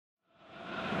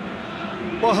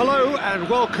Well, hello and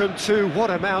welcome to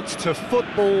what amounts to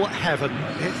football heaven.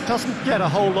 It doesn't get a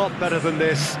whole lot better than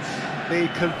this. The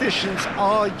conditions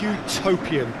are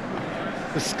utopian.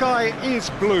 The sky is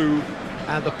blue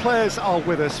and the players are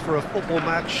with us for a football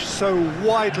match so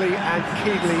widely and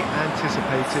keenly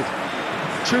anticipated.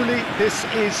 Truly, this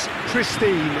is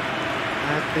pristine,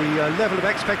 and the level of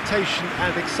expectation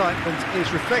and excitement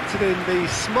is reflected in the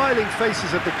smiling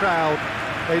faces of the crowd.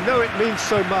 They know it means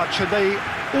so much, and they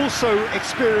also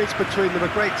experience between them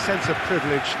a great sense of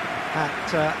privilege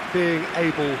at being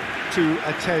able to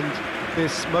attend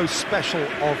this most special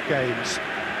of games.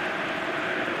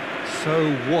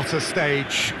 So what a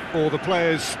stage for the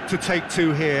players to take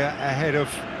to here ahead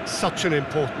of such an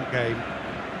important game.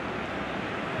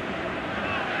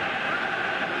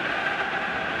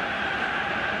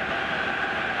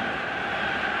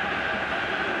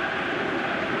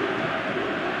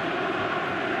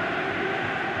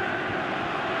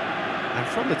 And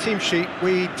from the team sheet,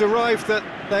 we derive that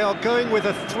they are going with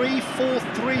a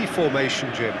 3-4-3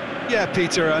 formation, Jim. Yeah,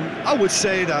 Peter, and I would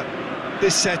say that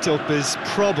this setup is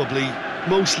probably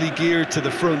mostly geared to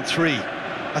the front three.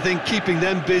 I think keeping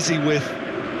them busy with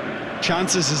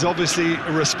chances is obviously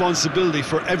a responsibility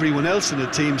for everyone else in the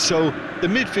team, so the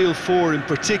midfield four in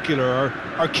particular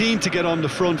are keen to get on the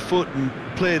front foot and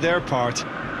play their part.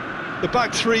 The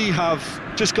back three have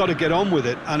just got to get on with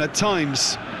it, and at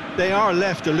times they are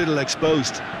left a little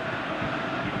exposed.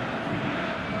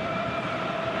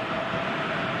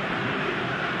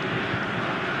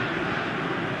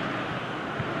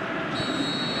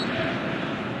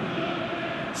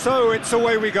 So it's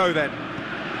away we go then.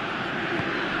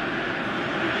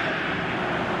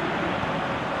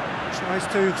 Tries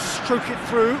to stroke it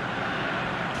through.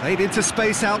 Played into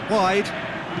space out wide.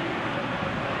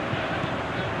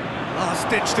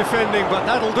 Last-ditch defending, but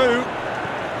that'll do.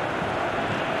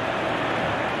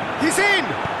 He's in!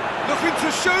 Looking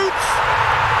to shoot!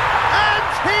 And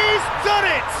he's done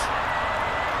it!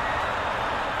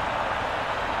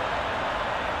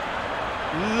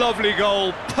 Lovely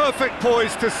goal, perfect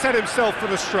poise to set himself for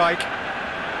the strike.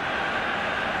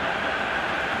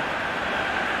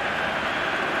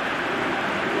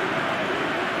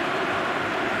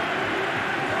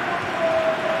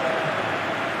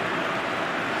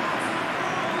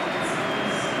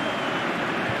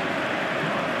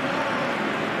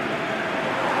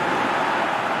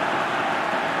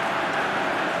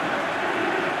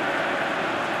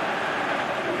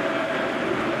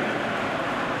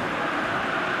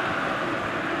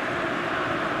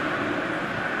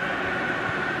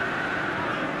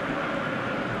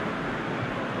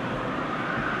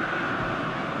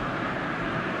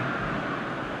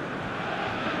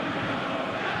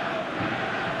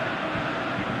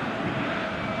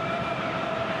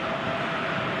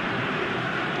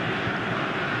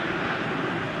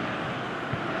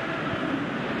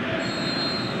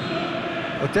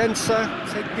 Odense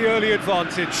take the early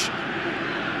advantage.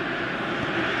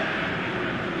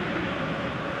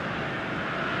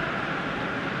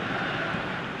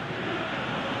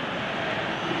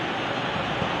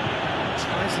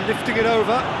 Tries lifting it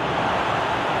over.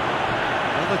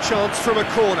 Another chance from a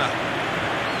corner.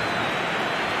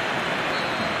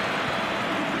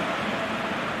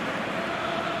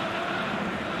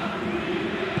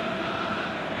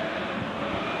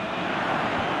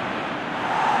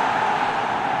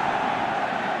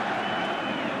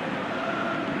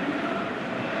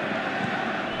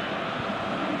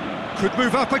 Could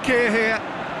move up a gear here.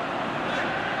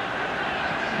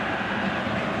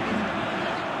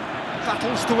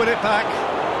 Battles to win it back.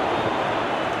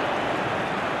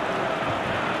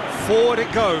 Forward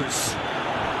it goes.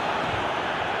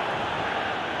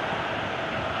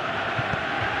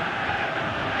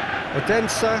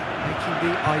 Odense making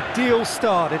the ideal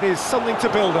start. It is something to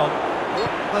build on.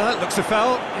 Well, that looks a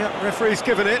foul. Yep, referee's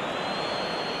given it.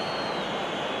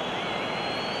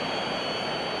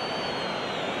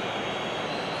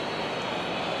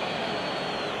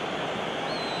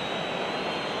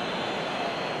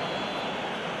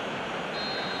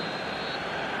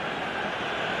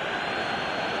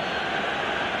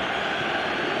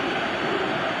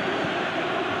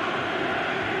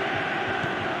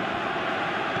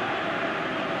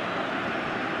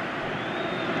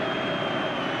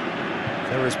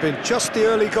 There has been just the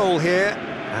early goal here,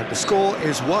 and the score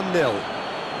is 1-0.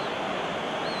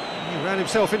 He ran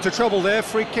himself into trouble there,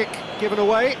 free kick given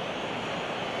away.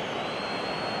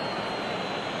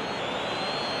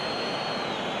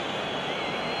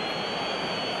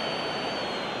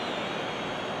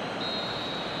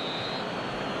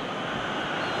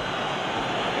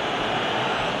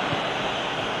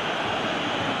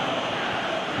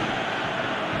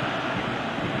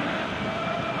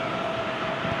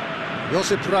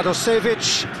 Josip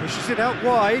Radosevic pushes it out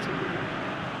wide.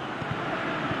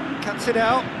 Cuts it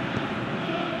out.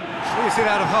 Clears it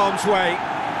out of harm's way.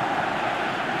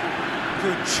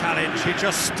 Good challenge, he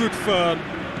just stood firm.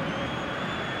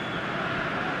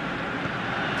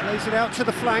 Plays it out to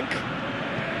the flank. The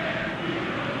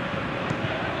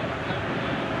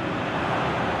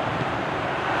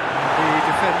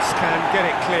defence can get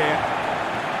it clear.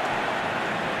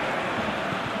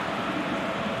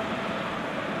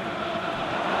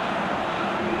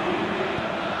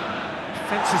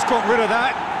 Defence has got rid of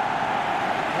that.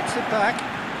 Gets it back.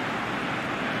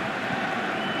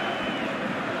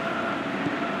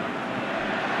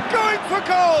 Going for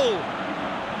goal!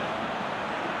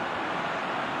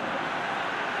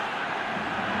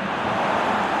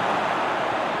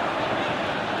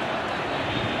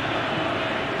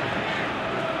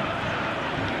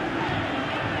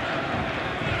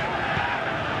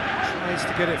 Tries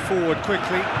to get it forward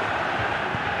quickly.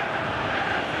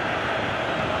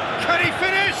 Can he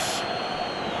finish?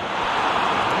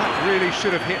 That really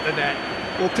should have hit the net.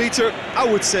 Well, Peter, I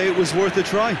would say it was worth a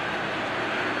try.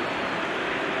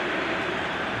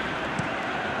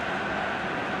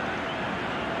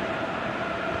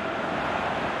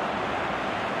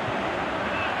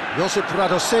 Josip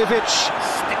Radosevic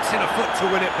sticks in a foot to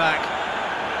win it back.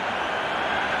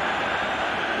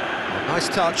 Nice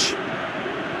touch.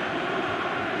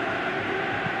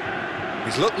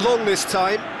 He's looked long this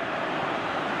time,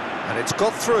 and it's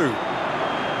got through.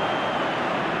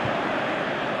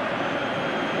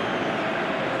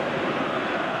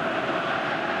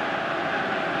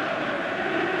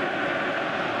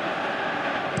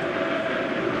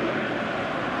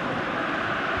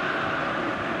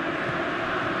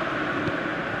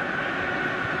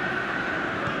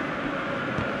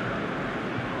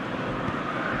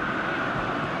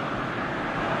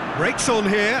 Breaks on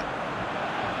here.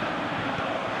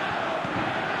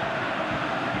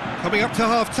 Coming up to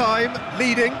half-time,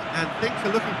 leading, and things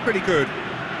are looking pretty good.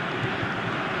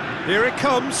 Here it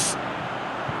comes.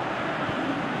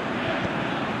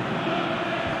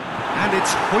 And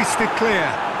it's hoisted clear.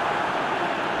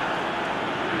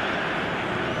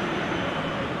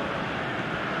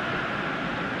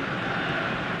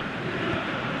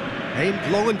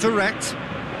 Aimed long and direct.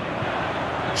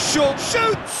 Short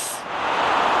shoots!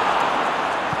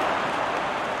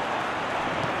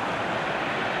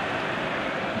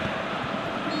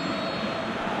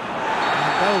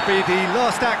 That'll be the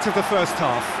last act of the first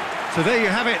half. So there you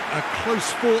have it, a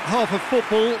close-fought half of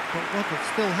football, but one that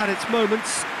still had its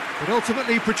moments. It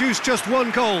ultimately produced just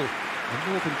one goal. A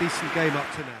more than decent game up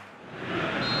to now.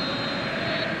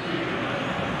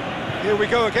 Here we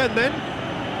go again then.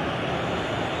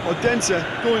 Odense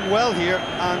going well here,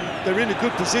 and they're in a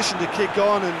good position to kick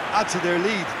on and add to their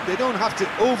lead. They don't have to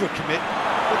overcommit,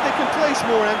 but they can place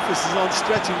more emphasis on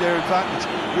stretching their advantage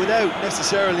without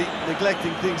necessarily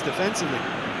neglecting things defensively.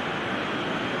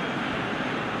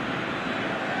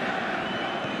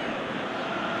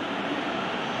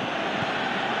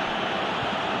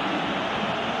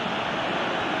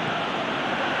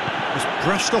 Just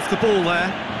brushed off the ball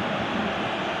there.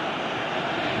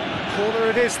 Corner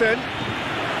it is then.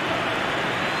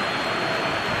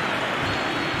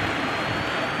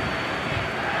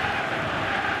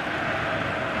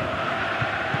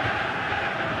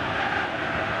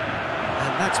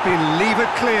 That's been levered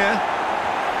clear.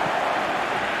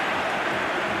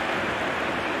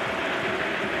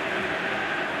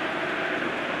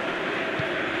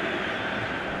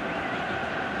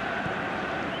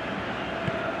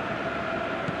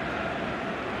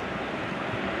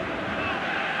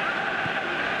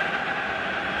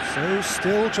 So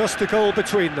still just a goal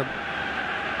between them.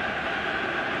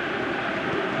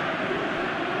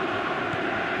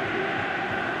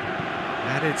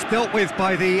 And it's dealt with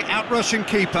by the out-rushing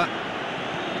keeper.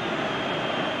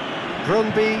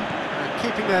 Brondby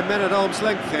keeping their men at arm's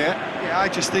length here. Yeah, I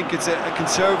just think it's a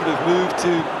conservative move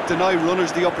to deny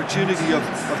runners the opportunity of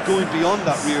going beyond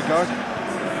that rear guard.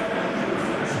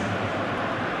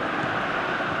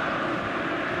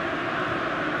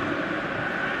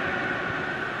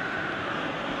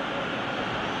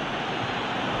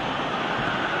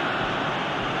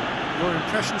 Your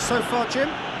impression so far, Jim?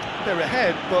 They're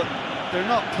ahead, but they're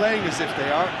not playing as if they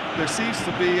are. There seems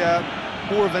to be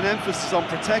more of an emphasis on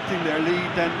protecting their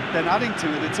lead than adding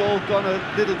to it. It's all gone a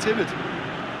little timid.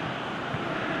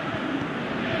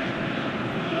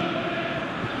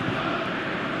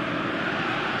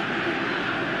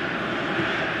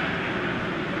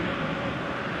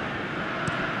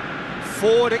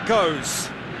 Forward it goes.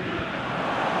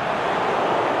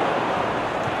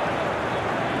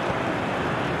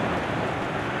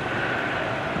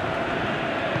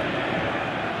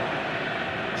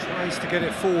 Tries to get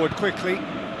it forward quickly.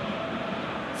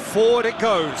 Forward it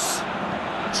goes.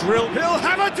 Drill. He'll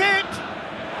have a dip!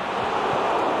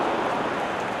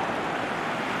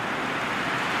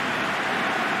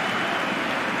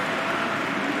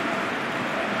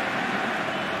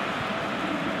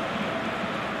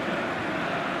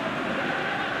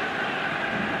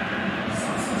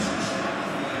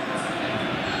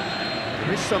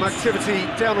 There is some activity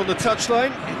down on the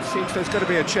touchline. It seems there's going to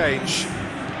be a change.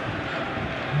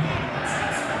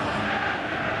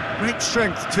 Great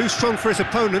strength, too strong for his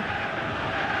opponent.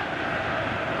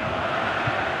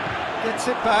 Gets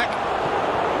it back.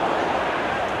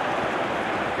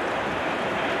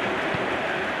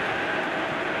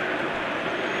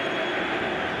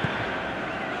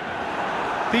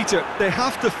 Peter, they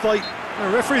have to fight. The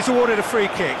referee's awarded a free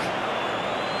kick.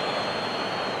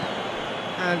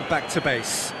 And back to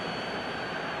base.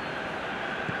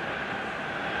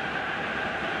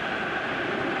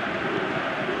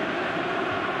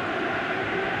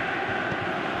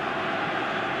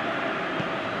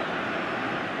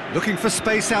 Looking for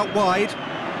space out wide.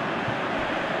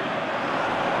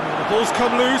 The ball's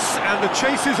come loose and the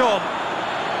chase is on.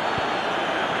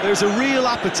 There's a real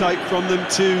appetite from them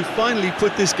to finally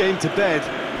put this game to bed,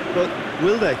 but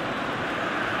will they?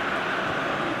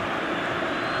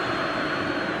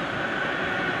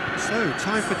 So,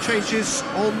 time for changes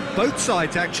on both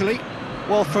sides, actually.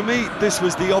 Well, for me, this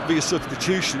was the obvious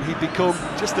substitution. He'd become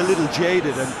just a little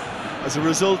jaded, and as a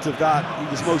result of that, he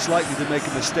was most likely to make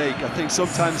a mistake. I think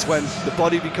sometimes when the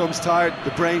body becomes tired,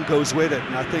 the brain goes with it,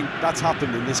 and I think that's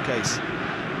happened in this case.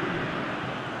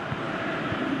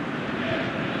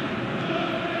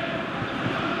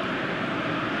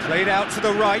 Played out to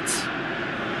the right.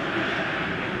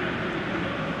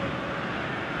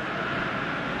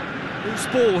 Loose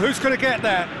ball, who's going to get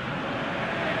that?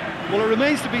 Well, it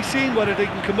remains to be seen whether they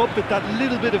can come up with that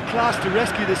little bit of class to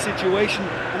rescue the situation,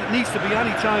 and it needs to be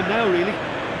any time now, really.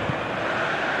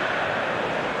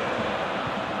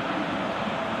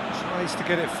 Tries to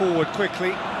get it forward quickly.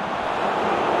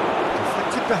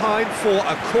 Deflected behind for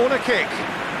a corner kick.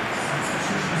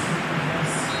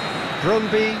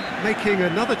 Brondby making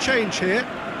another change here.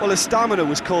 Well, his stamina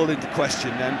was called into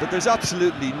question then, but there's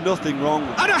absolutely nothing wrong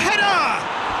with it. And a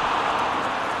header!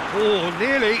 Oh,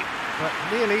 nearly, but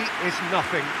nearly is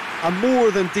nothing. A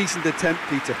more than decent attempt,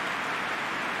 Peter.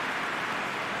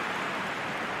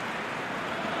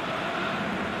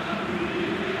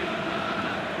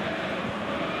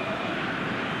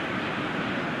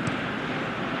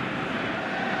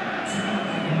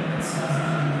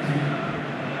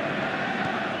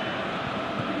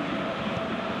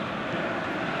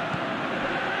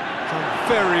 Done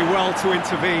very well to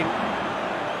intervene.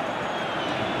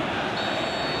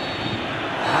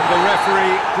 The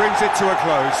referee brings it to a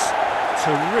close.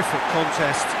 Terrific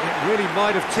contest. It really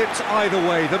might have tipped either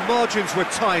way. The margins were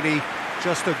tiny,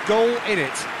 just a goal in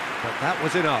it, but that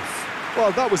was enough.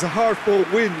 Well, that was a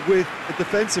hard-fought win with a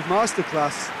defensive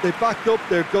masterclass. They backed up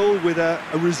their goal with a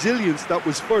resilience that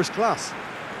was first class.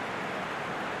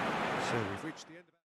 So we've reached the